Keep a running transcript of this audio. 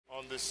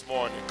On this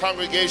morning,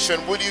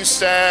 congregation, would you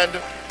stand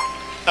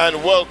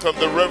and welcome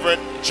the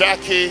Reverend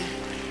Jacqui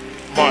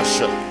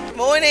Marshall. Good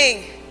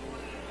morning.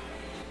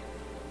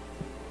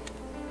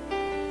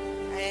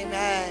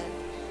 Amen.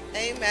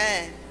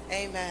 Amen.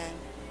 Amen.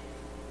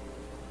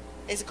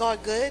 Is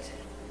God good?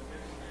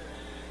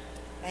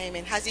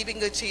 Amen. Has he been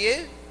good to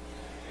you?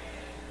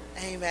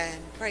 Amen.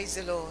 Praise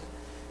the Lord.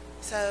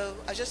 So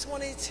I just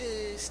wanted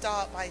to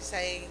start by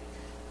saying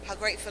how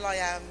grateful I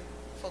am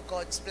for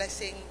God's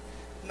blessing,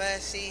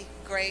 mercy,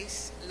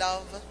 grace,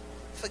 love,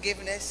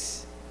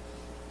 forgiveness,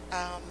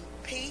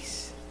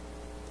 peace,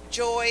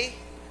 joy,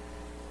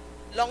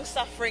 long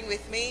suffering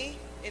with me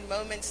in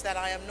moments that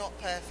I am not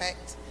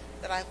perfect,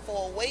 that I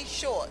fall way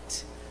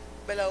short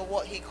below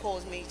what he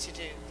calls me to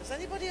do. Does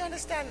anybody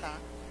understand that?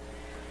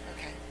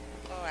 Okay.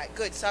 All right,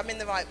 good. So I'm in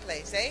the right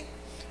place, eh?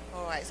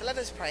 All right, so let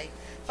us pray.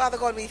 Father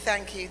God, we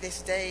thank you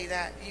this day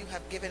that you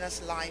have given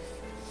us life.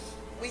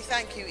 We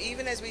thank you,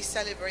 even as we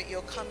celebrate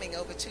your coming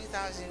over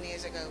 2,000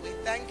 years ago. We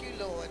thank you,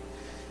 Lord,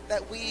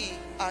 that we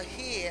are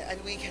here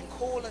and we can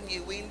call on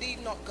you. We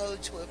need not go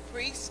to a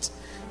priest,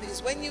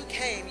 because when you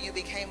came, you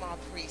became our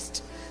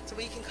priest. So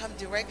we can come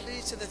directly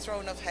to the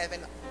throne of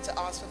heaven to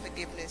ask for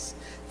forgiveness.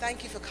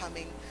 Thank you for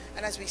coming.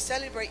 And as we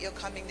celebrate your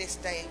coming this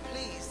day,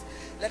 please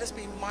let us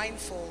be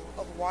mindful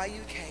of why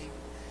you came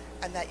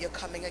and that you're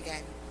coming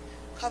again.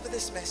 Cover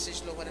this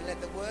message, Lord, and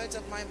let the words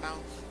of my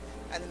mouth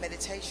and the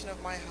meditation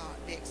of my heart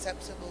be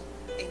acceptable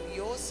in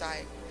your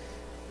sight.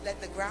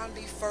 Let the ground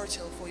be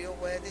fertile for your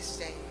word this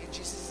day. In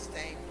Jesus'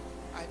 name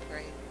I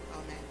pray.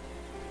 Amen.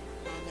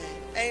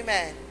 Amen.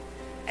 Amen.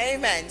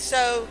 Amen.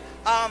 So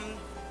I'd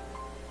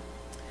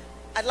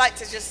like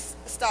to just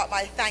start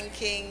by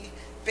thanking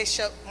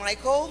Bishop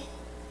Michael.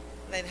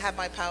 Then have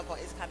my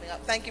PowerPoint is coming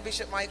up. Thank you,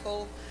 Bishop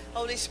Michael.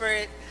 Holy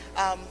Spirit,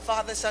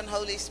 Father, Son,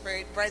 Holy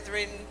Spirit,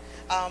 brethren,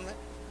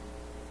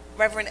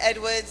 Reverend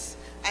Edwards,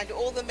 and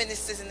all the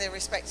ministers in their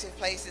respective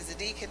places, the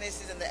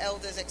deaconesses and the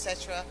elders,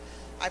 etc.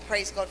 I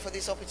praise God for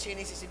this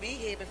opportunity to be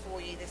here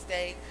before you this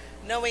day,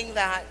 knowing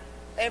that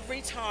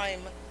every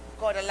time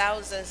God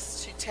allows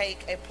us to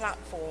take a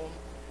platform,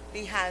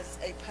 he has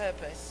a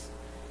purpose,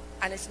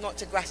 and it's not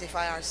to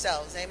gratify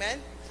ourselves.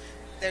 Amen.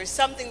 There is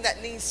something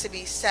that needs to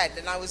be said.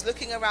 And I was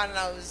looking around,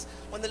 and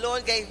when the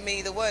Lord gave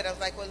me the word, I was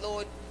like, well,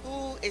 Lord,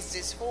 who is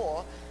this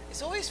for?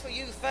 It's always for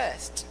you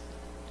first,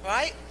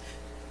 right?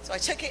 So I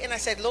took it and I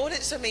said, Lord,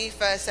 it's for me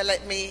first, so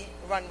let me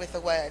run with the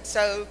word.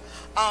 So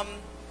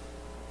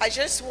I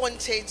just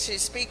wanted to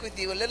speak with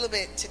you a little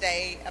bit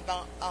today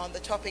about the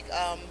topic,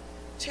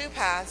 two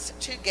paths,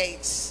 two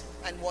gates,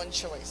 and one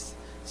choice.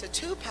 So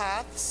two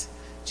paths,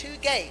 two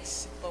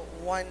gates, but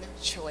one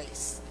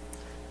choice.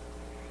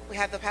 We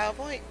have the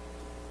PowerPoint?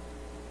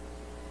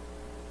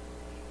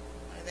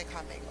 Are they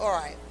coming? All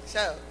right.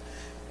 So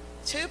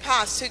two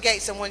paths, two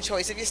gates, and one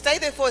choice. If you stay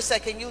there for a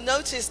second, you'll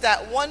notice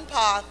that one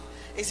path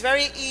is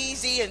very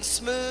easy and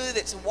smooth.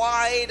 It's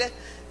wide.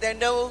 There are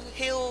no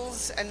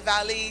hills and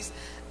valleys.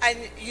 And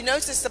you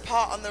notice the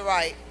part on the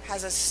right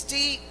has a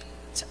steep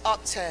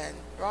upturn,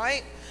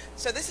 right?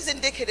 So this is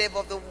indicative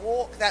of the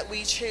walk that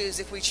we choose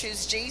if we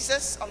choose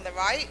Jesus on the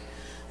right,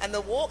 and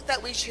the walk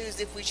that we choose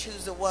if we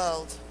choose the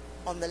world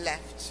on the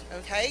left,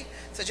 okay?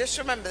 So just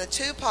remember the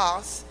two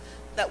paths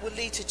that will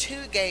lead to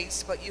two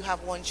gates, but you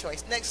have one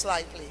choice. Next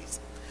slide, please.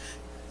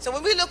 So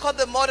when we look at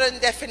the modern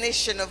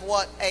definition of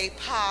what a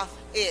path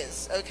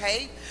is,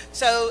 okay?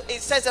 So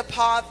it says a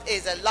path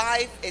is a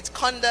life, it's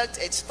conduct,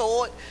 it's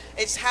thought,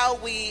 it's how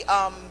we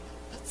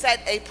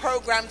set a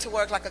program to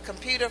work like a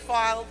computer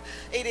file.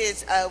 It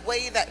is a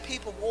way that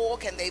people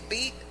walk and they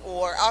beat,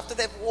 or after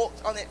they've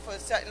walked on it for a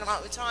certain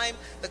amount of time,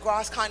 the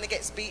grass kind of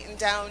gets beaten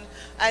down.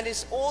 And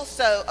it's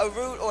also a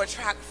route or a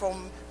track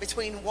from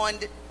between one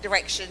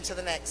direction to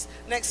the next.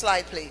 Next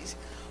slide, please.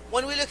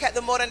 When we look at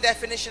the modern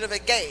definition of a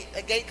gate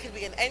could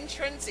be an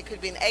entrance, it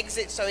could be an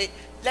exit, so it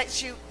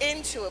lets you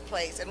into a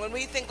place. And when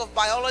we think of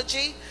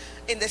biology,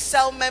 in the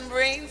cell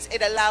membranes,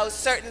 it allows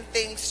certain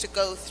things to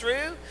go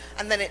through,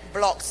 and then it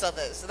blocks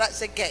others. So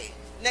that's a gate.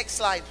 Next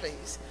slide,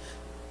 please.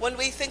 When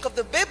we think of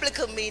the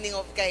biblical meaning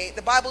of gate,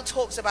 the Bible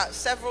talks about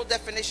several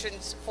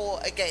definitions for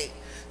a gate.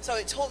 So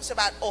it talks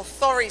about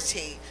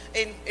authority.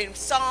 In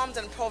Psalms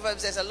and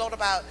Proverbs, there's a lot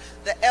about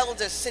the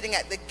elders sitting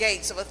at the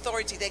gates of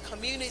authority. They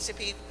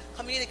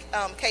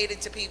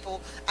communicated to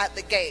people at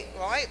the gate,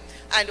 right?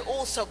 And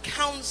also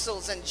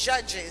councils and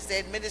judges, they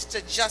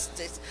administer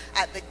justice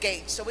at the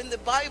gate. So in the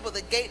Bible,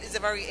 the gate is a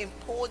very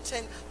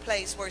important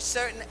place where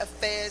certain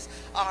affairs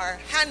are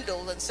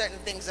handled and certain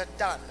things are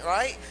done,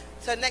 right?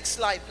 So next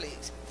slide,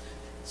 please.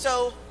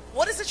 So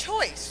what is a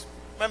choice?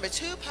 Remember,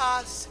 two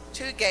paths,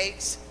 two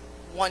gates,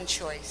 one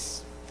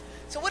choice.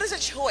 So what is a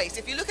choice?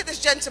 If you look at this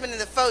gentleman in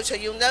the photo,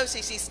 you'll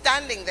notice he's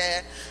standing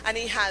there and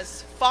he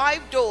has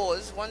 5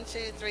 doors, 1,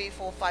 2, 3,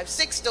 4, 5,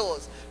 6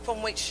 doors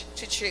from which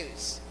to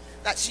choose.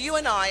 That's you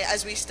and I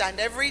as we stand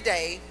every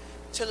day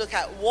to look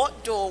at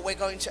what door we're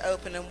going to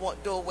open and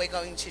what door we're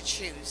going to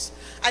choose.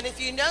 And if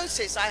you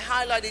notice, I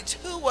highlighted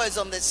 2 words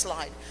on this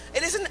slide.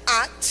 It is an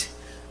act,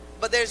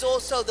 but there's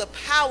also the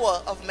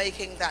power of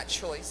making that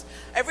choice.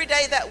 Every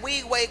day that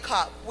we wake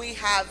up, we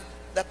have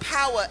the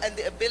power and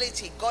the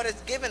ability. God has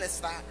given us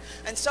that.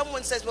 And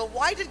someone says, well,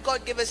 why did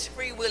God give us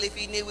free will if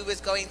he knew we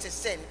was going to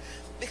sin?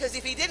 Because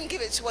if he didn't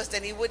give it to us,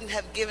 then he wouldn't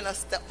have given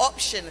us the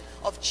option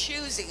of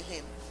choosing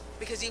him,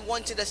 because he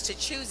wanted us to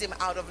choose him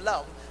out of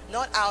love,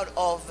 not out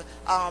of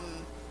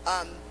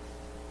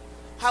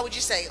how would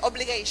you say,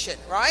 obligation,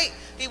 right?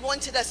 He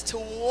wanted us to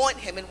want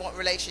him and want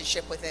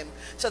relationship with him.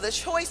 So the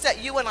choice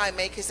that you and I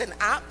make is an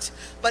act,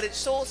 but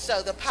it's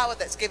also the power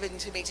that's given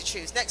to me to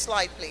choose. Next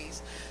slide,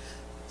 please.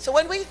 So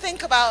when we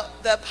think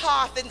about the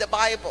path in the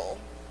Bible,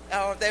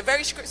 there are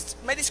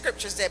many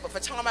scriptures there, but for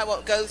time I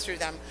won't go through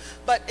them.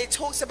 But it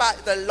talks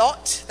about the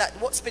lot, that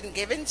what's been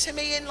given to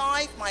me in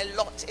life, my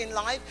lot in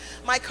life,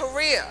 my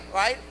career,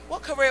 right?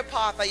 What career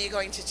path are you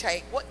going to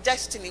take? What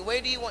destiny?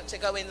 Where do you want to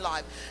go in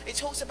life? It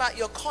talks about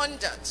your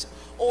conduct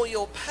or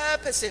your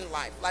purpose in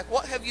life, like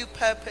what have you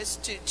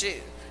purposed to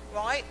do,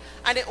 right?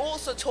 And it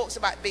also talks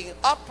about being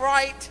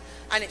upright,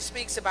 and it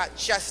speaks about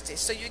justice.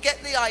 So you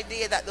get the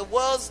idea that the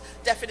world's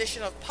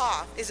definition of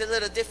path is a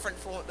little different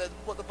from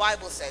what the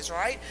Bible says,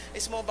 right?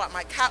 It's more about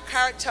my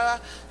character,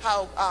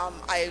 how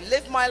I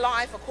live my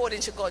life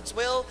according to God's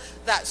will,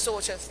 that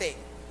sort of thing.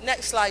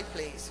 Next slide,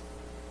 please.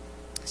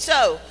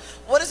 So,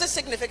 what is the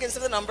significance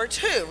of the number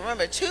 2?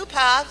 Remember, 2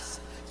 paths,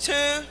 2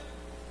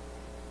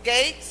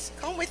 gates.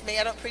 Come with me,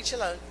 I don't preach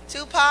alone.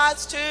 2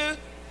 paths, 2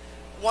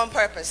 one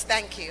purpose.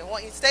 Thank you. I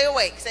want you to stay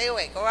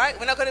awake, all right?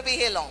 We're not going to be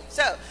here long.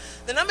 So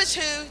the number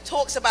 2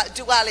 talks about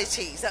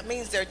dualities. That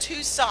means there are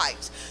 2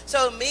 sides.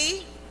 So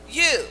me,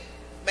 you,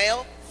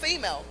 male,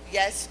 female,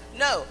 yes,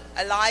 no,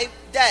 alive,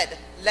 dead,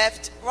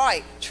 left,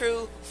 right,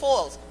 true,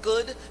 false,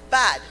 good,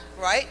 bad,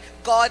 right?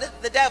 God,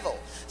 the devil.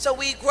 So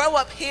we grow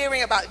up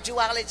hearing about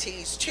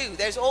dualities too.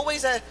 There's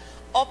always an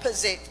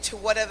opposite to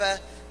whatever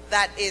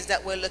that is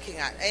that we're looking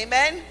at.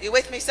 Amen? You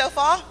with me so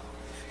far?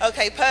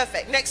 Okay,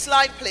 perfect. Next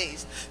slide,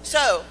 please.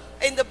 So,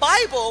 in the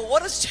Bible,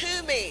 what does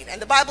 2 mean?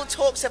 And the Bible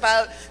talks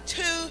about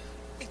 2.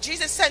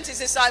 Jesus sent his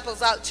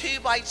disciples out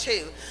 2 by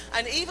 2.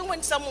 And even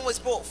when someone was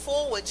brought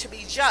forward to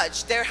be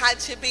judged, there had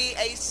to be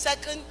a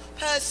second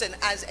person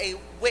as a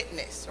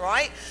witness,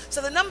 right?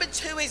 So the number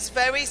 2 is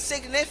very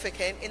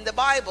significant in the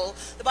Bible.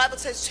 The Bible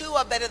says 2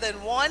 are better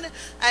than 1.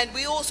 And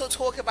we also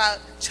talk about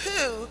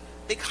 2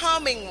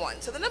 becoming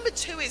 1. So the number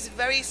 2 is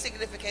very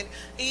significant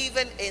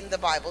even in the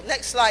Bible.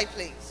 Next slide,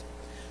 please.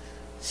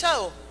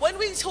 So, when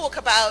we talk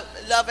about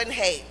love and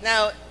hate,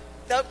 now,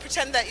 don't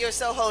pretend that you're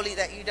so holy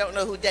that you don't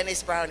know who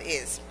Dennis Brown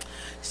is.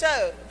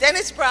 So,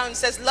 Dennis Brown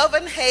says love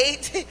and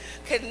hate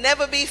can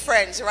never be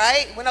friends,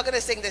 right? We're not going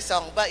to sing this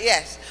song, but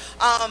yes.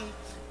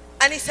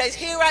 And he says,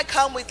 here I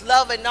come with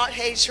love and not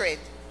hatred.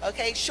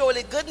 Okay,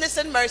 surely goodness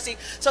and mercy.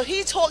 So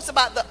he talks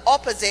about the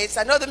opposites.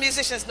 I know the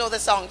musicians know the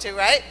song too,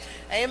 right?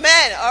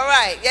 Amen. All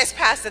right. Yes,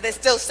 Pastor, they're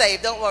still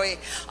saved. Don't worry.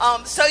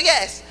 So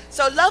yes.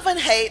 So love and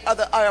hate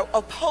are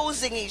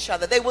opposing each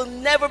other. They will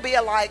never be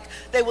alike.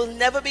 They will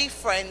never be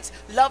friends.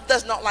 Love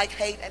does not like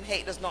hate, and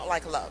hate does not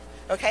like love.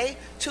 Okay?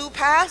 2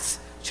 paths,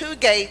 2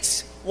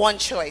 gates, 1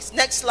 choice.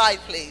 Next slide,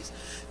 please.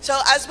 So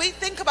as we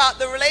think about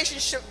the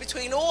relationship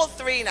between all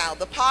 3 now,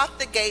 the path,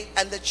 the gate,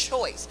 and the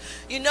choice,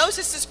 you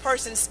notice this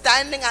person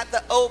standing at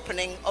the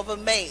opening of a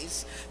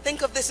maze.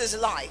 Think of this as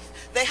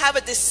life. They have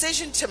a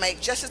decision to make,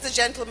 just as the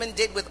gentleman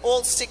did with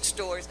all 6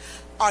 doors.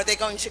 Are they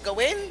going to go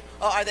in,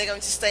 or are they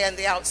going to stay on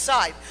the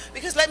outside?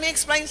 Because let me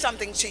explain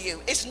something to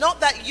you. It's not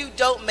that you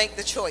don't make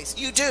the choice.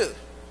 You do.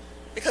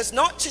 Because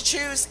not to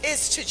choose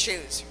is to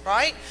choose,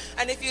 right?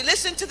 And if you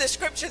listen to the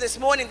scripture this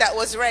morning that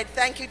was read,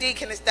 thank you,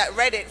 Deaconess, that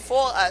read it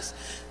for us,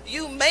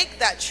 you make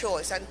that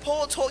choice. And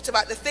Paul talked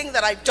about the thing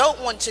that I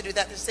don't want to do,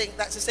 that's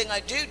the thing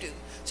I do.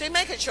 So you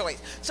make a choice.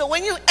 So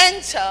when you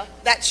enter,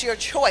 that's your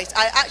choice.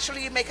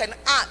 You make an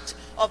act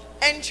of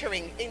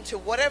entering into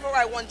whatever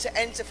I want to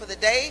enter for the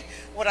day,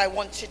 what I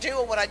want to do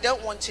or what I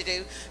don't want to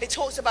do. It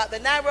talks about the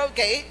narrow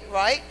gate,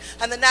 right?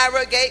 And the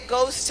narrow gate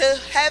goes to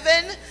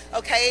heaven,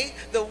 okay?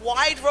 The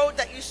wide road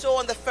that you saw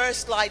on the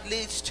first slide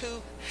leads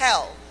to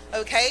hell,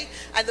 okay?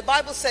 And the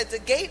Bible said the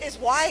gate is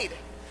wide.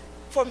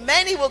 For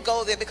many will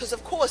go there, because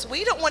of course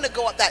we don't want to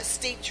go up that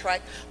steep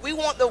track. We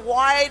want the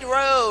wide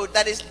road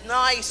that is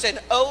nice and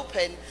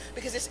open,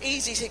 because it's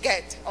easy to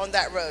get on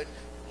that road.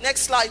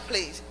 Next slide,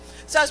 please.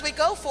 So as we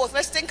go forth,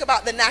 let's think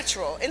about the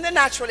natural. In the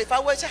natural, if I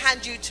were to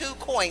hand you 2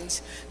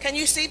 coins, can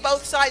you see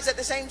both sides at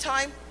the same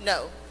time?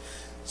 No.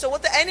 So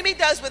what the enemy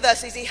does with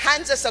us is he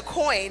hands us a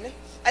coin,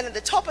 and at the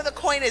top of the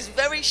coin is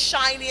very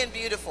shiny and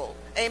beautiful.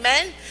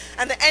 Amen?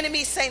 And the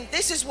enemy is saying,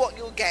 this is what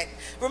you'll get.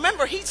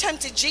 Remember, he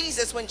tempted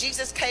Jesus when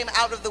Jesus came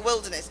out of the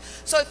wilderness.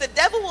 So if the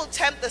devil will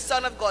tempt the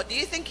Son of God, do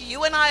you think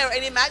you and I are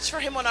any match for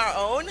him on our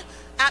own?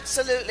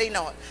 Absolutely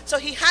not. So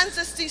he hands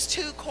us these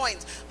 2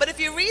 coins. But if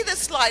you read the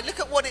slide, look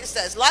at what it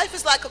says. Life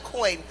is like a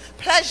coin.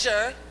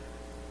 Pleasure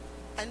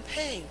and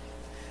pain.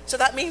 So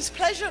that means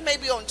pleasure may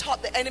be on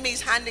top. The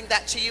enemy's handing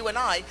that to you and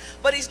I.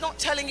 But he's not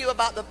telling you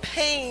about the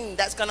pain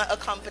that's going to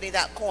accompany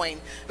that coin.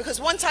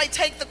 Because once I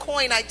take the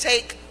coin, I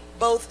take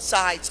both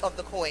sides of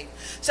the coin.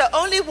 So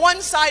only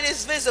one side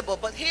is visible,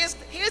 but here's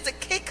the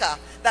kicker,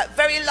 that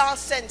very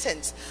last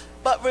sentence.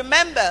 But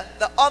remember,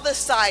 the other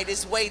side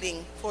is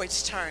waiting for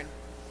its turn.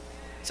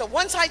 So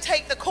once I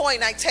take the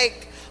coin, I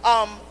take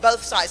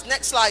both sides.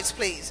 Next slides,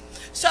 please.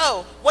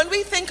 So when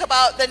we think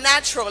about the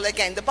natural,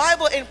 again, the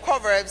Bible in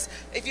Proverbs,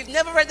 if you've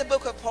never read the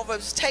book of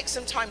Proverbs, take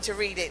some time to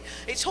read it.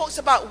 It talks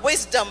about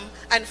wisdom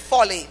and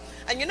folly.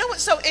 And you know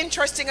what's so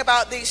interesting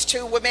about these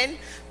two women?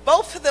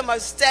 Both of them are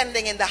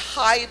standing in the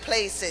high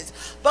places.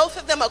 Both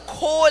of them are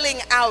calling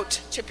out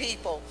to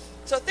people.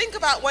 So think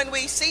about when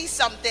we see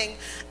something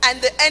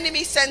and the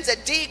enemy sends a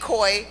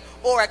decoy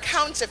or a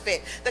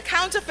counterfeit. The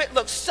counterfeit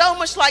looks so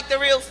much like the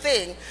real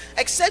thing,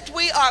 except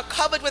we are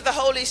covered with the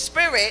Holy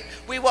Spirit,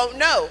 we won't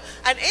know.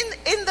 And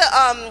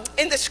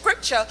in the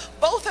scripture,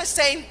 both are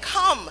saying,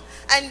 come.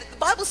 And the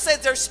Bible says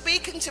they're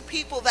speaking to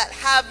people that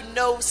have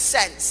no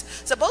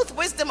sense. So both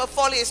wisdom and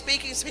folly are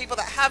speaking to people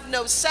that have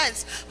no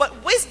sense.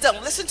 But wisdom,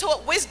 listen to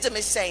what wisdom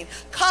is saying.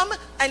 Come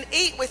and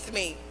eat with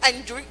me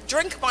and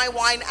drink my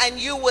wine and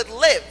you would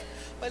live.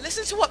 But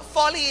listen to what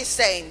folly is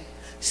saying.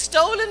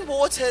 Stolen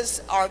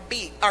waters are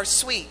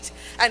sweet,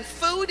 and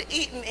food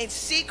eaten in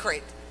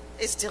secret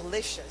is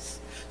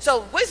delicious.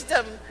 So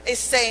wisdom is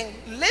saying,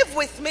 live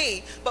with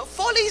me, but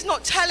folly is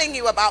not telling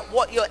you about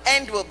what your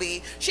end will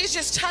be. She's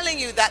just telling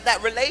you that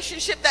that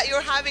relationship that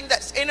you're having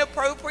that's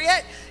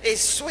inappropriate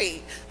is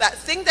sweet. That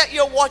thing that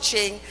you're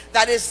watching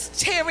that is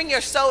tearing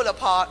your soul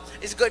apart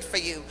is good for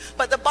you.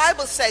 But the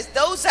Bible says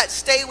those that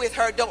stay with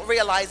her don't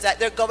realize that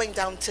they're going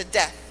down to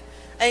death.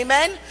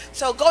 Amen?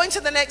 So going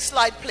to the next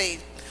slide,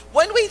 please.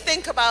 When we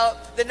think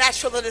about the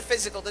natural and the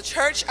physical, the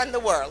church and the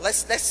world,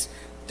 let's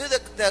do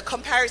the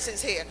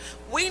comparisons here.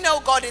 We know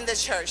God in the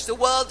church. The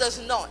world does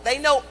not. They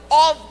know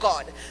of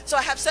God. So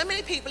I have so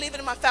many people,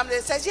 even in my family,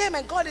 that says, yeah,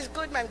 man, God is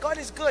good, man. God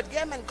is good.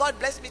 Yeah, man, God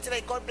bless me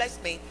today. God bless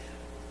me.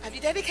 Have you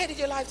dedicated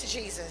your life to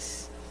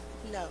Jesus?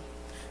 No.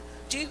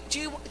 Do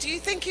you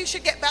think you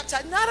should get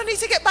baptized? No, I don't need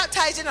to get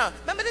baptized, you know.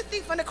 Remember the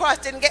thief on the cross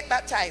didn't get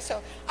baptized.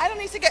 So I don't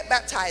need to get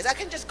baptized. I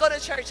can just go to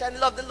church and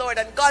love the Lord,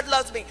 and God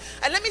loves me.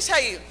 And let me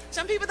tell you,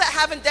 some people that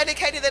haven't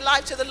dedicated their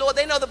life to the Lord,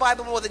 they know the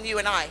Bible more than you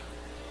and I,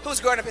 who's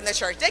grown up in the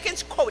church. They can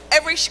quote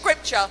every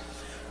scripture.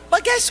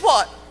 But guess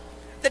what?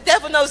 The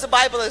devil knows the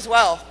Bible as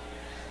well.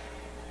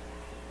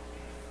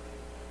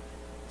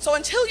 So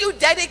until you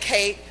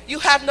dedicate, you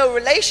have no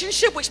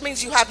relationship, which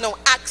means you have no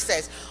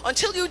access.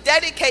 Until you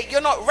dedicate, you're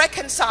not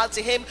reconciled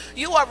to him.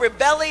 You are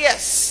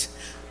rebellious.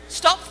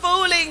 Stop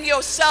fooling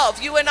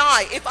yourself, you and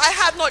I. If I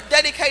have not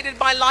dedicated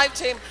my life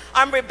to him,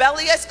 I'm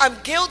rebellious, I'm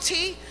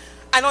guilty.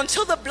 And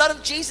until the blood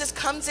of Jesus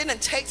comes in and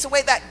takes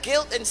away that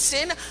guilt and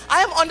sin,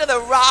 I am under the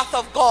wrath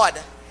of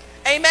God.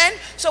 Amen.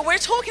 So we're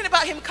talking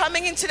about him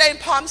coming in today in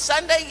Palm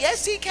Sunday.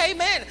 Yes, he came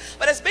in.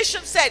 But as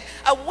Bishop said,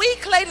 a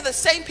week later, the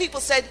same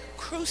people said,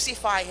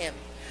 crucify him.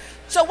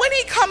 So when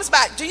he comes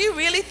back, do you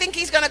really think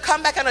he's going to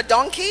come back on a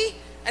donkey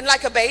and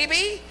like a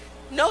baby?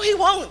 No, he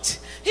won't.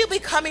 He'll be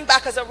coming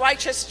back as a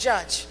righteous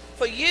judge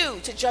for you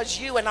to judge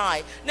you and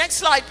I. Next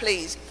slide,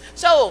 please.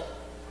 So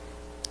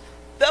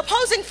the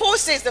opposing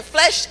forces, the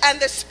flesh and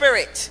the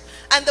spirit.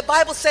 And the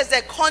Bible says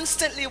they're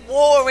constantly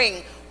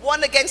warring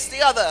one against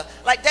the other.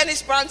 Like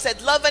Dennis Brown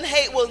said, love and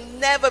hate will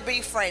never be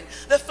friend.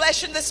 The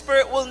flesh and the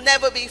spirit will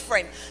never be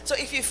friend. So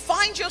if you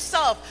find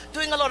yourself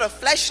doing a lot of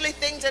fleshly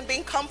things and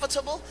being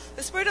comfortable,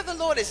 the Spirit of the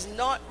Lord is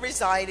not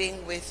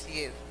residing with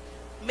you.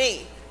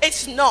 Me,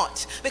 it's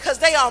not, because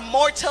they are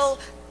mortal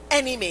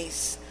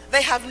enemies.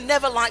 They have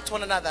never liked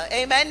one another.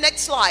 Amen.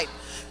 Next slide.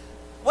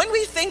 When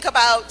we think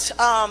about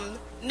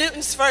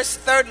Newton's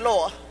third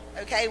law,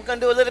 okay, we're going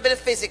to do a little bit of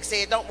physics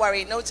here. Don't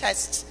worry, no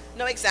tests,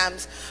 no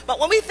exams. But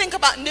when we think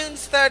about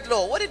Newton's third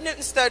law, what did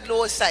Newton's third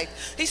law say?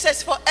 He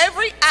says, for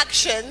every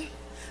action,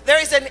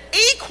 there is an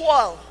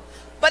equal,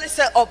 but it's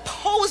an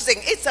opposing,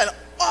 it's an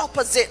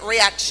opposite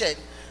reaction.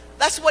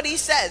 That's what he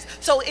says.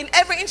 So in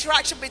every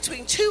interaction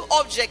between two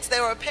objects,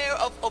 there are a pair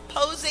of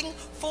opposing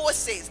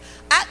forces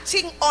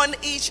acting on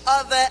each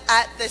other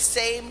at the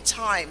same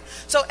time.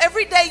 So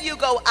every day you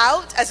go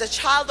out as a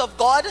child of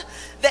God,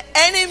 the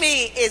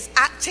enemy is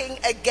acting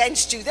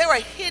against you. There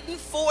are hidden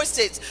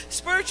forces,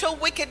 spiritual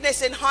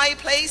wickedness in high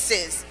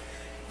places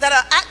that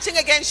are acting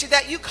against you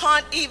that you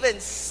can't even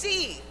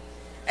see.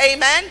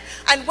 Amen.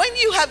 And when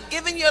you have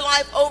given your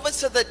life over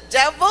to the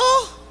devil,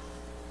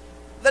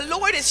 the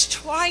Lord is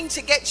trying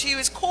to get to you,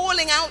 is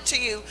calling out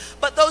to you,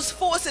 but those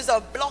forces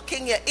are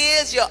blocking your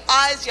ears, your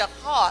eyes, your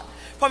heart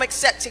from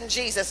accepting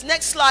Jesus.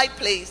 Next slide,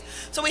 please.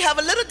 So we have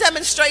a little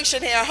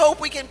demonstration here. I hope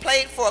we can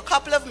play it for a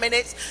couple of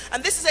minutes.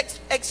 And this is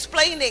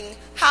explaining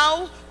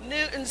how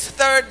Newton's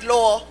third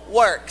law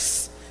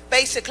works,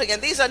 basically.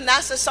 And these are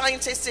NASA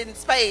scientists in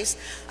space.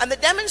 And the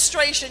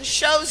demonstration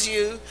shows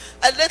you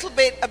a little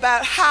bit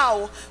about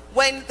how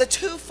when the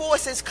two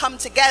forces come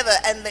together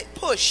and they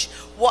push,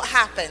 what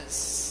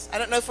happens. I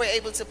don't know if we're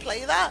able to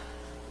play that.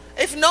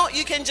 If not,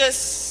 you can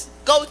just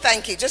go,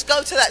 thank you. Just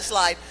go to that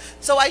slide.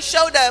 So I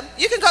showed them,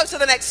 you can go to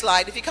the next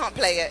slide if you can't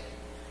play it.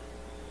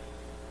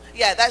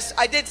 Yeah,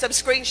 I did some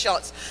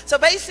screenshots. So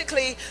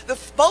basically,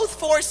 both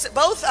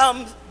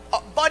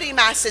body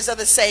masses are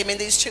the same in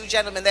these two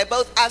gentlemen. They're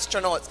both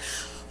astronauts.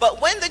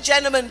 But when the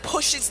gentleman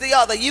pushes the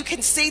other, you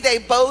can see they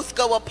both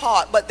go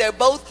apart, but they're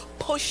both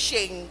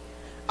pushing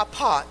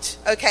apart,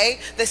 okay?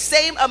 The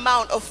same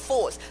amount of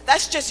force.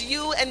 That's just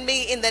you and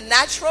me in the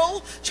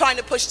natural trying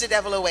to push the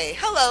devil away.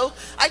 Hello,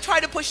 I try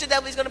to push the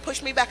devil, he's going to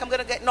push me back, I'm going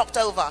to get knocked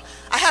over.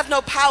 I have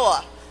no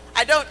power.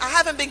 I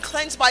haven't been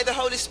cleansed by the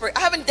Holy Spirit. I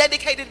haven't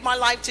dedicated my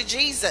life to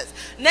Jesus.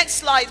 Next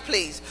slide,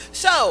 please.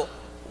 So,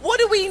 what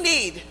do we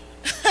need?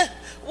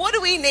 What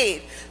do we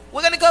need?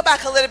 We're going to go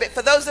back a little bit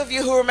for those of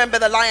you who remember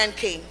the Lion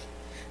King.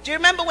 Do you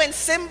remember when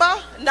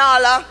Simba,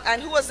 Nala,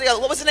 and who was the other?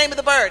 What was the name of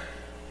the bird?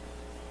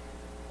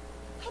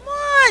 Come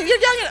on,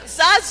 you're young enough.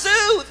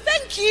 Zazu,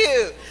 thank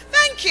you.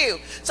 Thank you.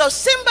 So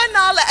Simba,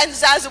 Nala, and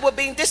Zazu were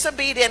being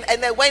disobedient,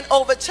 and they went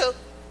over to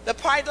the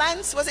Pride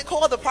Lands. Was it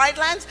called the Pride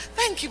Lands?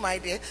 Thank you, my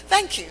dear.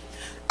 Thank you.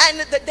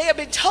 And they had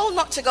been told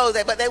not to go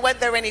there, but they went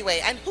there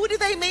anyway. And who did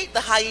they meet?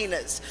 The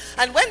hyenas.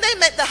 And when they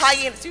met the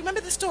hyenas, do you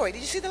remember the story?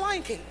 Did you see the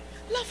Lion King?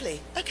 Lovely.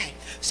 Okay.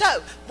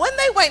 So when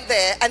they went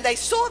there and they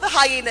saw the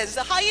hyenas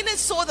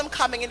saw them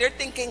coming, and they're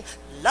thinking,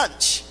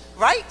 lunch,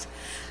 right?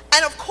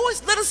 And of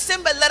course, little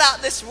Simba let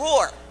out this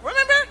roar.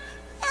 Remember?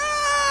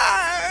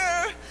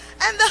 Arr!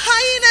 And the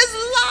hyenas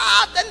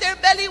laughed, and their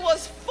belly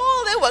was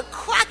full. They were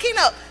cracking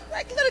up.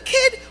 Like, little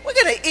kid, we're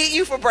going to eat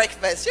you for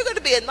breakfast. You're going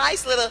to be a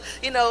nice little,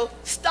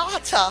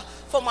 starter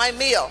for my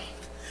meal.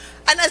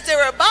 And as they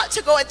were about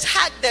to go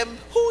attack them,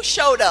 who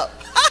showed up?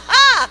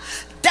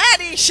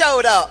 Daddy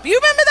showed up. You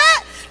remember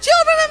that? Do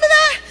you remember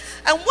that?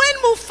 And when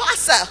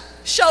Mufasa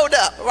showed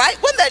up, right?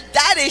 When the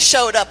daddy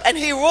showed up and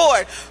he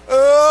roared, oh!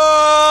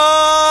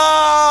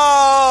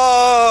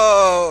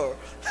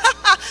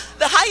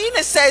 The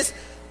hyena says,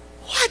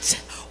 what?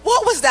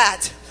 What was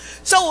that?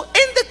 So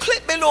in the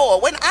clip below,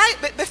 when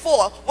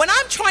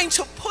I'm trying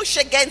to push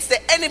against the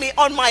enemy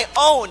on my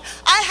own,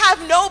 I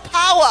have no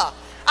power.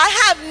 I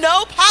have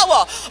no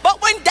power. But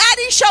when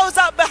Daddy shows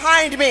up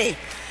behind me,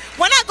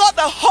 when I got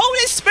the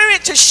Holy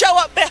Spirit to show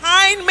up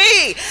behind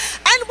me,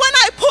 and when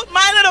I put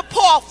my little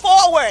paw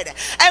forward,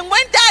 and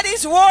when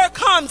Daddy's roar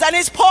comes and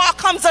his paw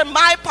comes on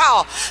my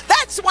paw,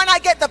 that's when I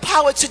get the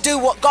power to do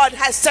what God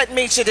has sent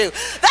me to do.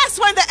 That's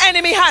when the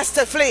enemy has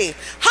to flee.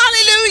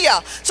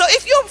 Hallelujah. So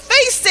if you're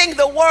facing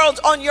the world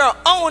on your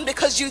own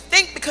because you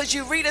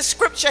read a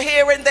scripture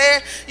here and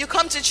there, you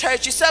come to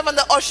church, you serve on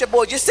the usher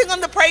board, you sing on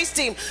the praise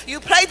team,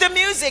 you play the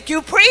music,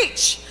 you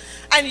preach,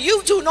 and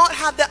you do not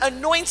have the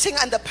anointing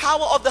and the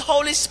power of the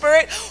Holy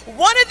Spirit,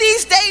 one of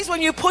these days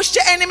when you push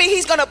the enemy,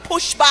 he's going to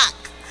push back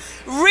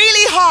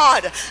really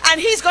hard, and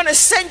he's going to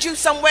send you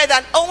somewhere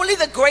that only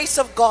the grace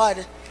of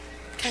God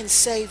can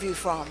save you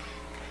from.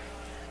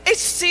 It's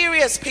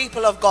serious,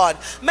 people of God.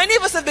 Many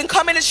of us have been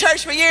coming to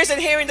church for years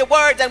and hearing the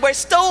word, and we're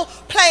still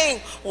playing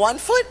 1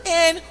 foot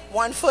in,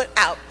 1 foot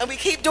out, and we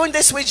keep doing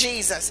this with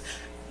Jesus.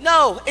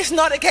 No, it's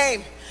not a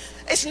game.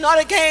 It's not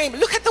a game.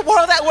 Look at the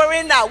world that we're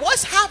in now.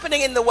 What's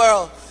happening in the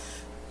world?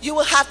 You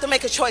will have to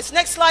make a choice.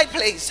 Next slide,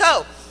 please.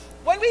 So,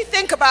 when we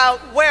think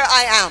about where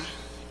I am,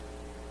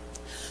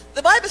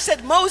 the Bible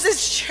said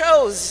Moses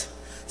chose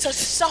to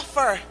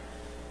suffer.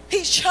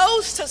 He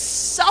chose to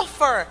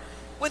suffer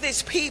with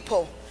his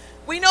people.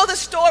 We know the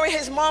story.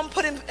 His mom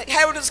put him,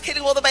 Herod was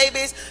killing all the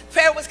babies.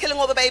 Pharaoh was killing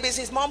all the babies.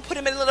 His mom put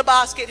him in a little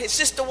basket. His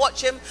sister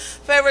watched him.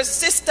 Pharaoh's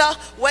sister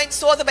went,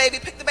 saw the baby,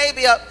 picked the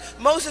baby up.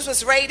 Moses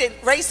was raised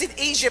in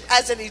Egypt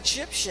as an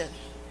Egyptian.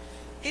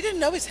 He didn't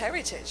know his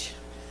heritage.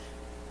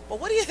 But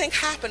what do you think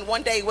happened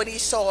one day when he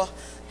saw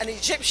an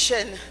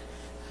Egyptian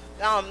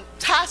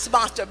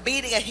taskmaster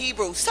beating a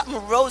Hebrew?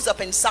 Something rose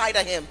up inside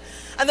of him.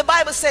 And the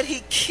Bible said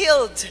he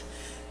killed.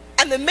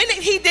 And the minute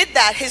he did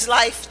that, his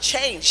life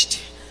changed.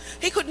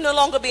 He could no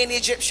longer be an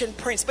Egyptian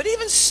prince. But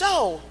even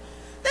so,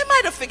 they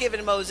might have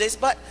forgiven Moses,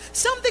 but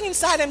something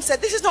inside him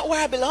said, this is not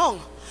where I belong.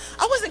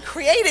 I wasn't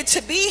created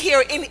to be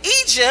here in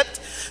Egypt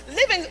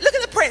living. Look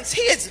at the prince.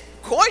 He is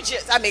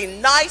gorgeous. I mean,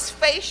 nice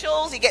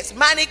facials. He gets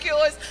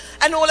manicures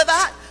and all of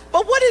that.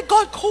 But what did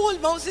God call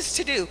Moses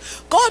to do?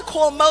 God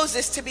called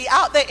Moses to be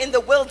out there in the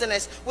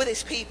wilderness with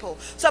his people.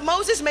 So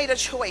Moses made a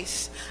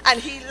choice,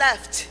 and he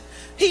left.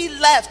 He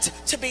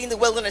left to be in the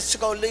wilderness to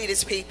go lead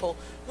his people.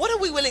 What are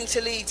we willing to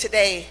lead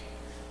today?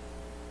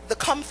 The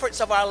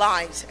comforts of our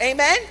lives.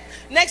 Amen.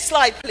 Next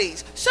slide,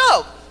 please.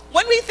 So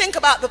when we think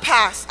about the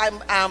past,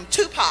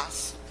 two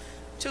paths,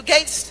 two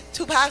gates,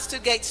 two paths, two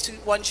gates,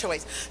 one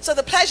choice. So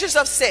the pleasures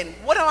of sin,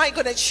 what am I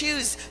going to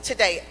choose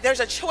today?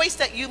 There's a choice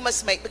that you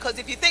must make, because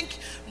if you think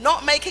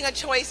not making a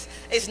choice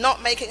is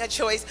not making a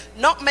choice,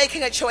 not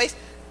making a choice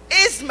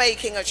is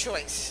making a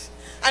choice.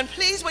 And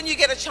please, when you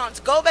get a chance,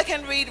 go back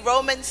and read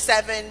Romans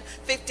 7,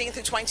 15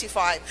 through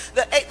 25.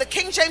 The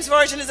King James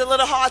Version is a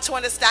little hard to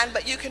understand,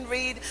 but you can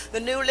read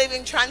the New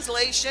Living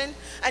Translation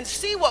and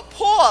see what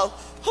Paul,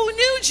 who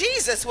knew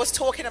Jesus, was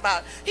talking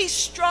about. He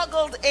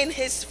struggled in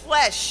his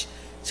flesh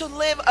to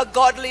live a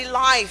godly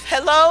life.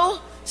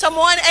 Hello?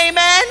 Someone?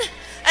 Amen?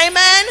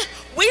 Amen?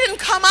 We didn't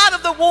come out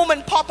of the womb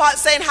and pop out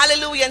saying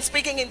hallelujah and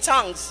speaking in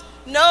tongues.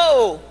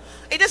 No.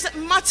 It doesn't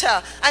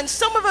matter. And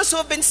some of us who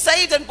have been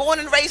saved and born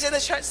and raised in the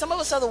church, some of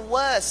us are the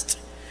worst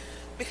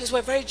because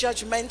we're very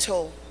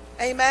judgmental.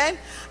 Amen.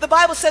 The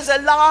Bible says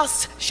the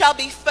last shall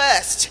be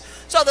first.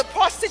 So the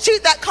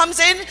prostitute that comes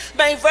in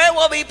may very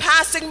well be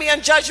passing me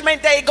on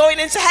judgment day going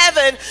into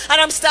heaven,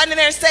 and I'm standing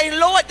there saying,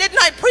 Lord, didn't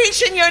I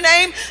preach in your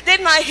name?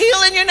 Didn't I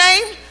heal in your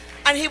name?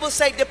 And he will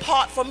say,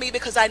 depart from me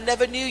because I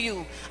never knew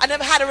you. I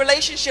never had a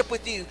relationship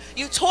with you.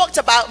 You talked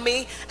about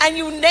me and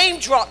you name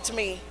dropped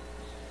me.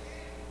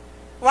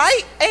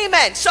 Right?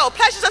 Amen. So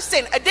pleasures of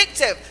sin,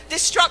 addictive,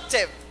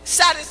 destructive,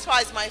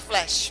 satisfies my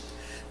flesh,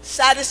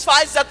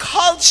 satisfies the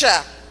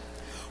culture.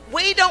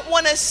 We don't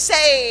want to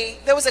say,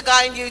 there was a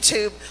guy on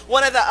YouTube,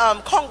 one of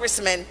the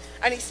congressmen,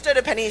 and he stood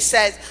up and he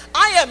says,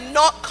 I am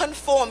not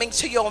conforming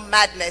to your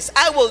madness.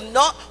 I will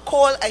not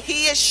call a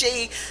he or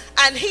she.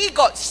 And he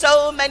got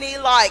so many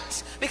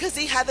likes because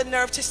he had the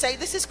nerve to say,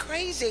 this is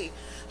crazy.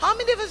 How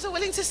many of us are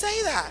willing to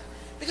say that?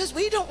 Because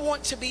we don't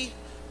want to be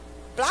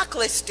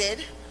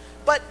blacklisted.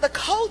 But the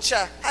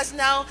culture has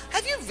now,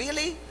 have you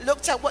really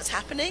looked at what's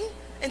happening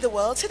in the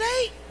world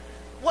today?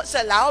 What's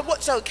allowed,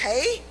 what's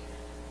okay?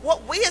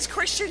 What we as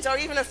Christians are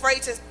even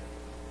afraid to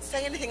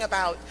say anything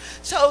about.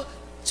 So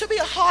to be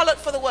a harlot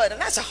for the word, and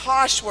that's a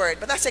harsh word,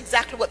 but that's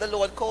exactly what the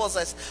Lord calls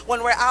us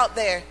when we're out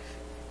there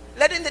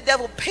letting the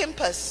devil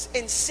pimp us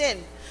in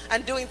sin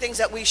and doing things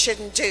that we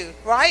shouldn't do,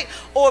 right?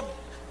 Or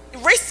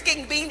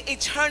risking being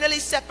eternally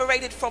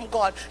separated from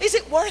God. Is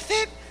it worth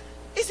it?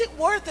 Is it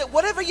worth it?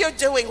 Whatever you're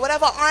doing,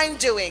 whatever I'm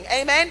doing,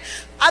 amen?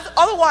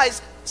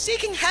 Otherwise,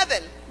 seeking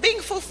heaven, being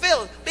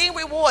fulfilled, being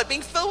rewarded,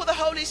 being filled with the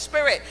Holy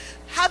Spirit,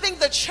 having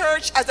the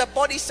church as a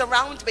body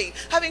surround me,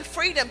 having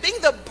freedom, being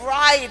the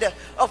bride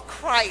of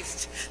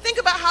Christ. Think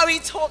about how he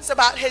talks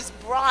about his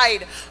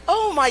bride.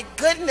 Oh my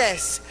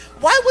goodness.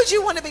 Why would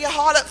you want to be a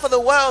harlot for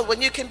the world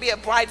when you can be a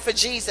bride for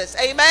Jesus?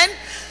 Amen?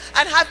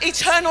 And have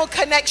eternal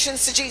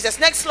connections to Jesus.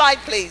 Next slide,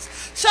 please.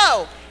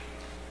 So,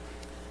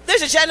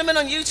 there's a gentleman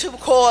on YouTube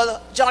called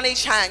Johnny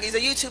Chang. He's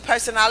a YouTube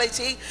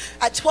personality.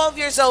 At 12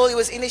 years old, he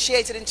was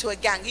initiated into a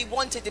gang. He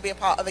wanted to be a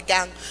part of a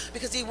gang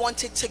because he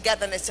wanted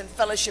togetherness and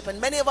fellowship. And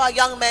many of our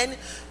young men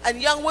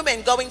and young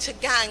women go into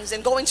gangs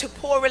and go into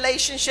poor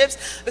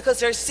relationships because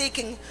they're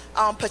seeking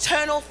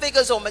paternal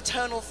figures or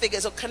maternal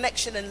figures or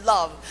connection and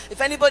love. If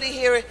anybody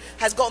here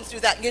has gone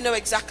through that, you know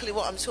exactly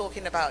what I'm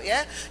talking about,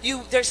 yeah?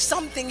 There's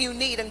something you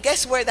need, and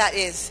guess where that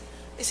is?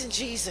 It's in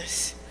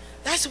Jesus.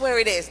 That's where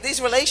it is, these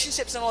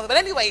relationships and all that. But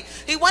anyway,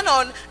 he went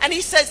on and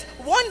he says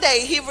one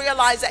day he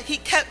realized that he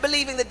kept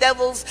believing the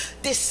devil's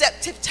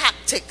deceptive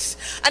tactics.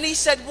 And he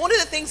said one of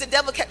the things the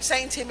devil kept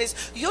saying to him is,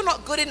 you're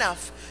not good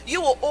enough. You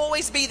will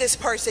always be this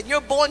person.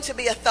 You're born to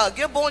be a thug.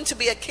 You're born to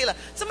be a killer.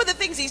 Some of the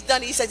things he's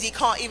done, he says he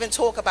can't even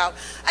talk about.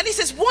 And he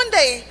says one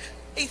day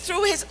he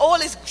threw all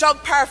his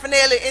drug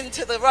paraphernalia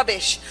into the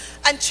rubbish.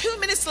 And 2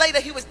 minutes later,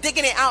 he was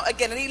digging it out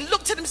again. And he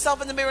looked at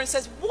himself in the mirror and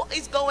says, what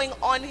is going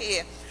on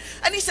here?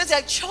 And he says, I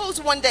chose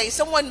one day,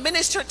 someone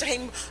ministered to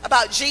him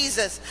about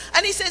Jesus.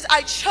 And he says,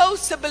 I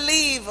chose to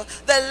believe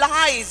the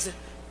lies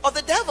of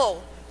the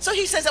devil. So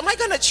he says, am I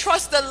going to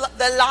trust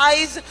the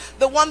lies,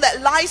 the one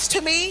that lies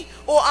to me?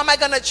 Or am I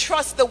going to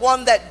trust the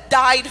one that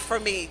died for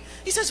me?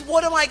 He says,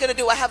 what am I going to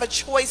do? I have a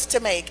choice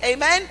to make.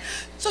 Amen?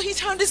 So he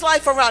turned his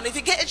life around. If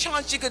you get a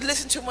chance, you could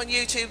listen to him on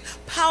YouTube.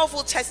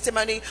 Powerful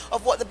testimony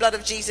of what the blood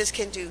of Jesus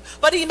can do.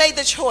 But he made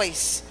the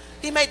choice.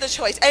 He made the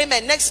choice.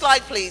 Amen. Next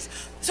slide, please.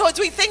 So as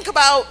we think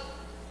about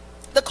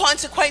the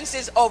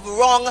consequences of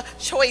wrong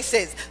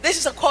choices. This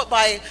is a quote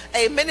by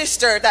a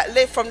minister that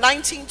lived from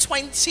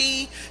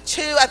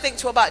 1922, I think,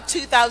 to about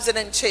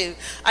 2002.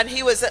 And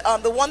he was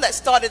the one that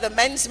started a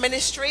men's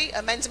ministry.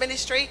 And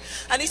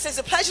he says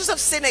the pleasures of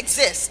sin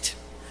exist.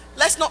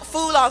 Let's not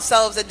fool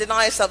ourselves and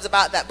deny ourselves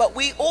about that. But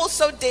we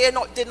also dare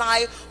not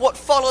deny what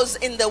follows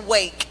in the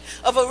wake.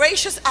 A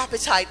voracious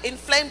appetite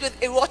inflamed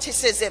with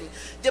eroticism,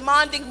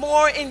 demanding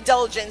more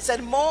indulgence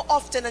and more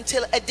often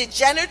until a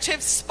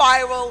degenerative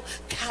spiral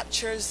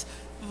captures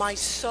my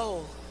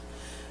soul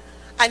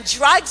and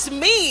drags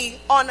me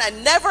on a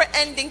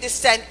never-ending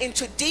descent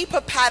into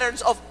deeper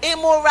patterns of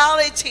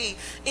immorality,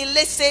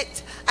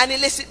 illicit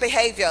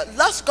behavior.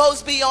 Lust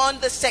goes beyond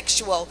the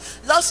sexual.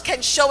 Lust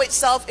can show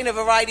itself in a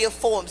variety of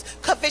forms: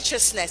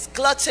 covetousness,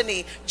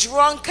 gluttony,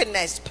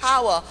 drunkenness,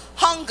 power,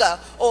 hunger,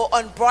 or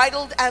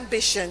unbridled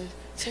ambition,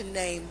 to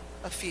name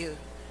a few.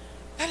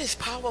 That is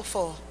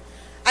powerful.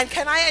 And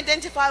can I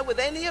identify with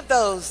any of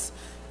those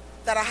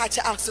that I had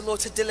to ask the Lord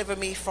to deliver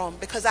me from,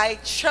 because I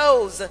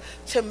chose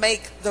to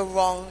make the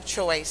wrong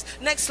choice?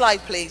 Next slide,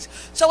 please.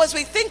 So as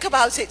we think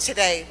about it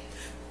today,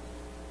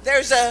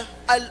 there's a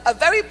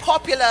very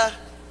popular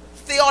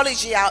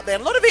theology out there.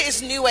 A lot of it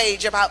is new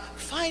age, about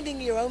finding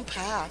your own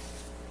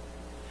path.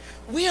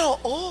 We are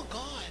all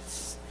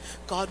God's.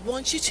 God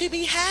wants you to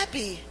be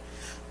happy.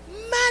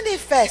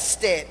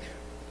 Manifest it.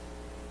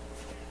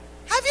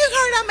 Have you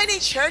heard how many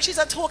churches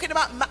are talking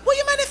about what are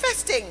you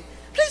manifesting?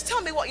 Please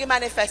tell me what you're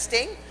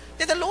manifesting.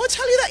 Did the Lord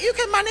tell you that you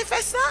can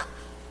manifest that?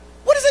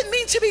 What does it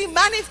mean to be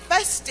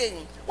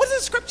manifesting? What does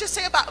the scripture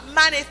say about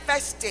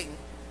manifesting?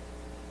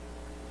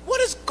 What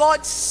does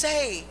God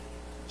say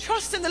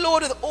Trust in the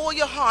Lord with all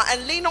your heart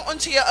and lean not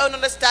unto your own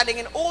understanding.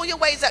 In all your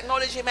ways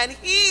acknowledge him and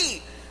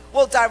he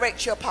will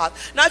direct your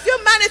path. Now, if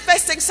you're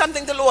manifesting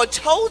something the Lord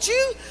told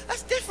you,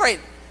 that's different.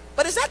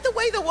 But is that the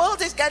way the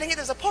world is getting it?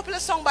 There's a popular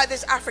song by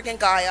this African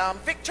guy,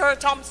 Victor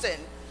Thompson.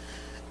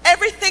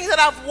 Everything that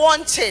I've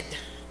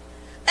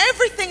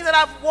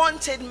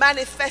wanted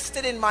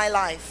manifested in my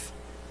life.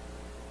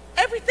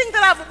 Everything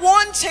that I've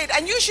wanted,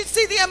 and you should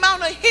see the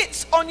amount of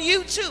hits on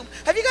YouTube.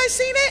 Have you guys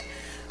seen it?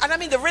 And I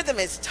mean, the rhythm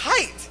is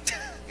tight.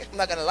 I'm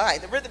not gonna lie,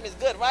 the rhythm is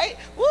good, right?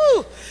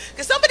 Woo!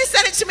 Because somebody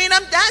said it to me and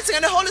I'm dancing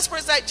and the Holy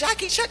Spirit's like,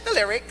 Jackie, check the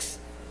lyrics.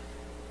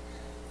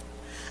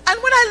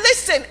 And when I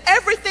listen,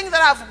 everything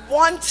that I've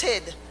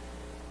wanted,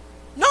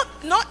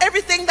 not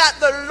everything that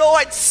the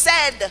Lord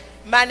said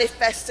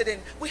manifested in.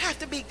 We have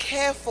to be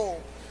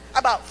careful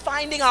about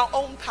finding our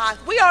own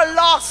path. We are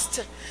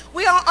lost.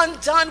 We are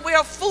undone. We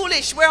are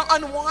foolish. We are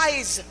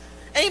unwise.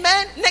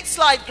 Amen? Next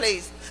slide,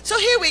 please. So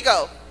here we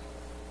go.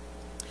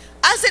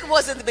 As it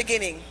was in the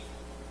beginning,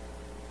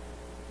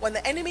 when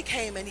the enemy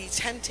came and he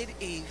tempted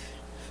Eve,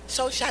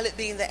 so shall it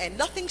be in the end.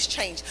 Nothing's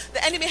changed.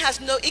 The enemy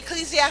has no,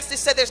 Ecclesiastes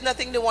said there's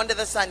nothing new under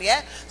the sun,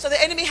 yeah? So the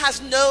enemy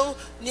has no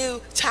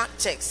new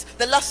tactics.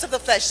 The lust of the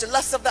flesh, the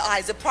lust of the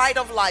eyes, the pride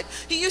of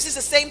life. He uses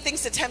the same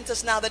things to tempt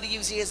us now that he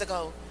used years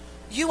ago.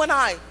 You and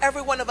I,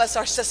 every one of us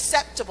are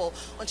susceptible.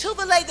 Until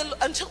the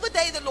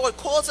day the Lord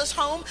calls us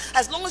home,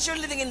 as long as you're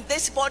living in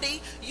this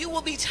body, you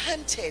will be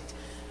tempted.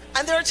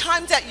 And there are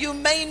times that you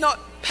may not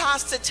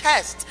pass the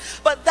test.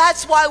 But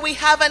that's why we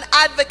have an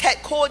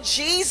advocate called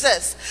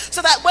Jesus.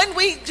 So that when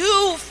we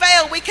do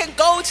fail, we can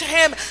go to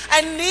him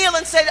and kneel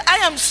and say, I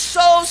am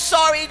so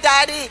sorry,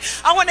 Daddy.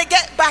 I want to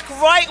get back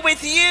right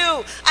with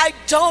you. I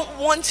don't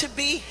want to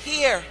be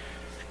here.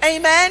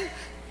 Amen.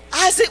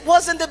 As it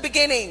was in the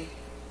beginning,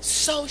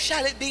 so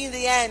shall it be in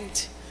the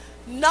end.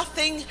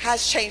 Nothing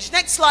has changed.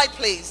 Next slide,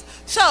 please.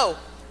 So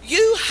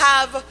you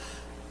have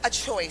a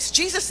choice.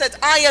 Jesus said,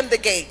 I am the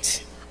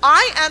gate.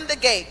 I am the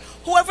gate.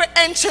 Whoever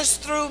enters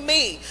through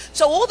me.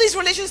 So all these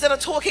religions that are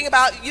talking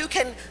about, you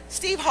can,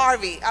 Steve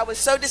Harvey, I was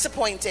so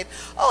disappointed.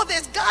 Oh,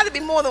 there's got to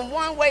be more than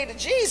one way to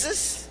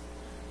Jesus.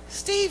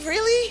 Steve,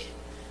 really?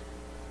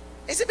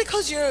 Is it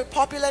because you're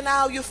popular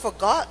now you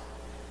forgot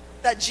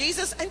that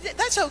Jesus, and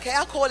that's okay,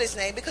 I'll call his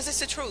name because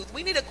it's the truth.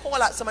 We need to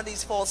call out some of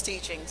these false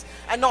teachings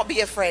and not be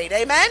afraid,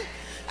 amen?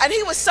 And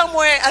he was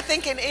somewhere, I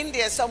think in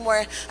India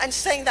somewhere, and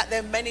saying that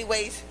there are many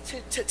ways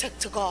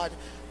to God.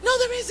 No,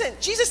 there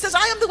isn't. Jesus says,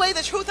 I am the way,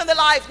 the truth, and the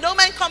life. No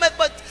man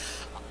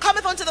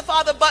cometh unto the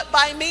Father but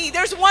by me.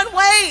 There's one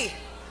way.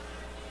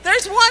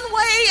 There's one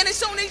way, and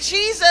it's only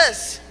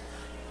Jesus.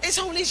 It's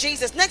only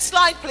Jesus. Next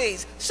slide,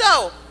 please.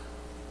 So,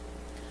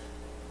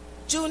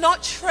 do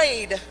not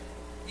trade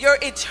your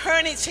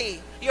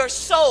eternity, your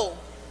soul,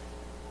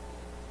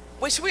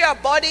 which we are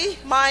body,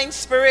 mind,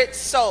 spirit,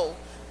 soul.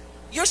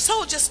 Your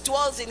soul just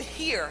dwells in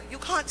here. You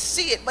can't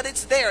see it, but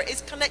it's there.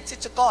 It's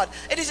connected to God.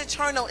 It is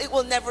eternal. It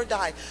will never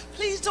die.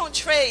 Please don't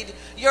trade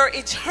your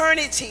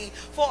eternity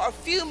for a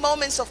few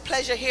moments of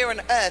pleasure here on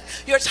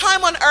earth. Your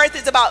time on earth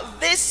is about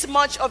this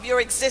much of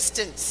your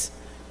existence.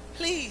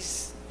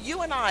 Please,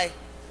 you and I,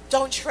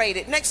 don't trade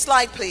it. Next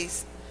slide,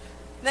 please.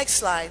 Next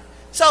slide.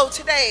 So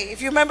today,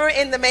 if you remember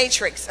in The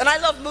Matrix, and I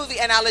love movie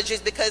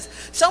analogies because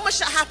so much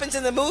that happens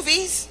in the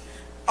movies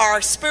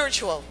are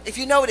spiritual. If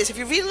you notice, if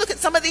you really look at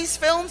some of these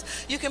films,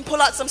 you can pull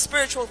out some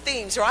spiritual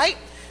themes, right?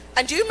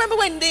 And do you remember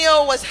when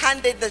Neo was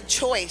handed the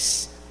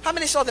choice? How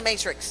many saw The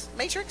Matrix?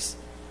 Matrix?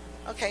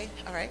 Okay,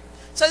 all right.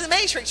 So The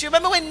Matrix, you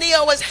remember when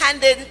Neo was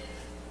handed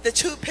the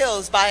 2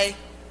 pills by,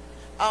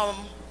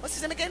 what's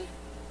his name again?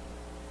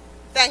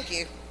 Thank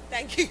you.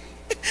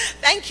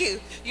 Thank you.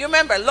 You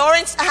remember,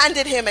 Lawrence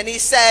handed him and he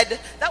said,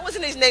 that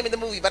wasn't his name in the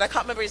movie, but I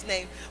can't remember his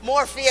name.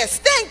 Morpheus.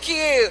 Thank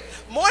you.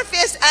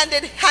 Morpheus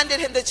handed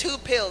him the 2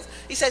 pills.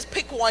 He says,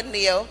 pick one,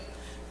 Neo.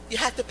 You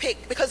have to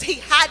pick, because he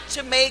had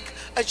to make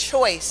a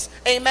choice.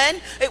 Amen.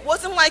 It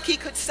wasn't like he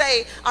could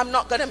say, I'm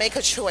not going to make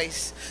a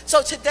choice.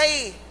 So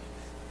today,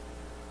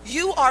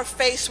 you are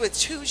faced with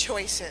 2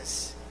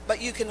 choices, but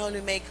you can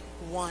only make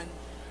one.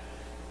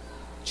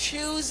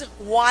 Choose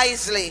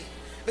wisely.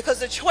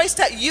 Because the choice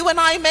that you and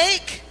I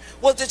make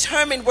will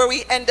determine where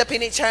we end up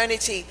in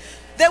eternity.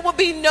 There will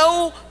be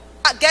no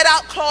get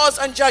out clause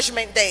on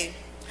Judgment Day.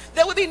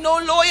 There will be no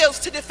lawyers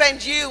to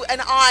defend you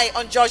and I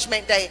on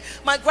Judgment Day.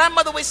 My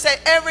grandmother would say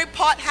every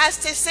pot has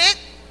to sit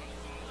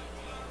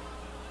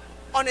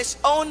on its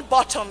own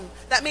bottom.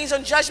 That means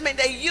on Judgment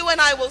Day you and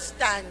I will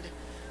stand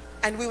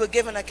and we will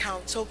give an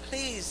account. So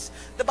please,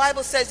 the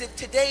Bible says, if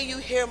today you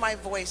hear my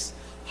voice,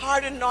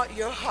 harden not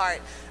your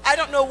heart. I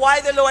don't know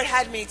why the Lord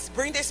had me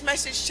bring this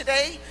message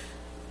today,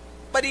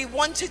 but he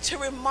wanted to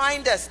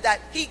remind us that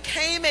he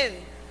came in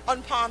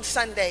on Palm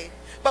Sunday.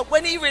 But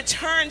when he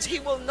returns, he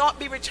will not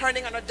be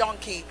returning on a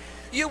donkey.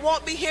 You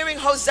won't be hearing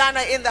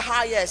Hosanna in the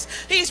highest.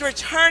 He's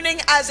returning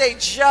as a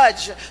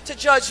judge, to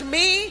judge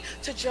me,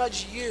 to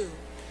judge you.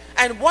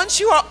 And once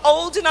you are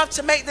old enough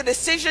to make the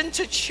decision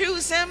to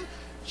choose him,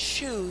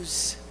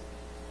 choose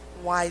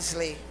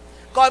wisely.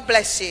 God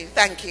bless you.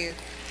 Thank you.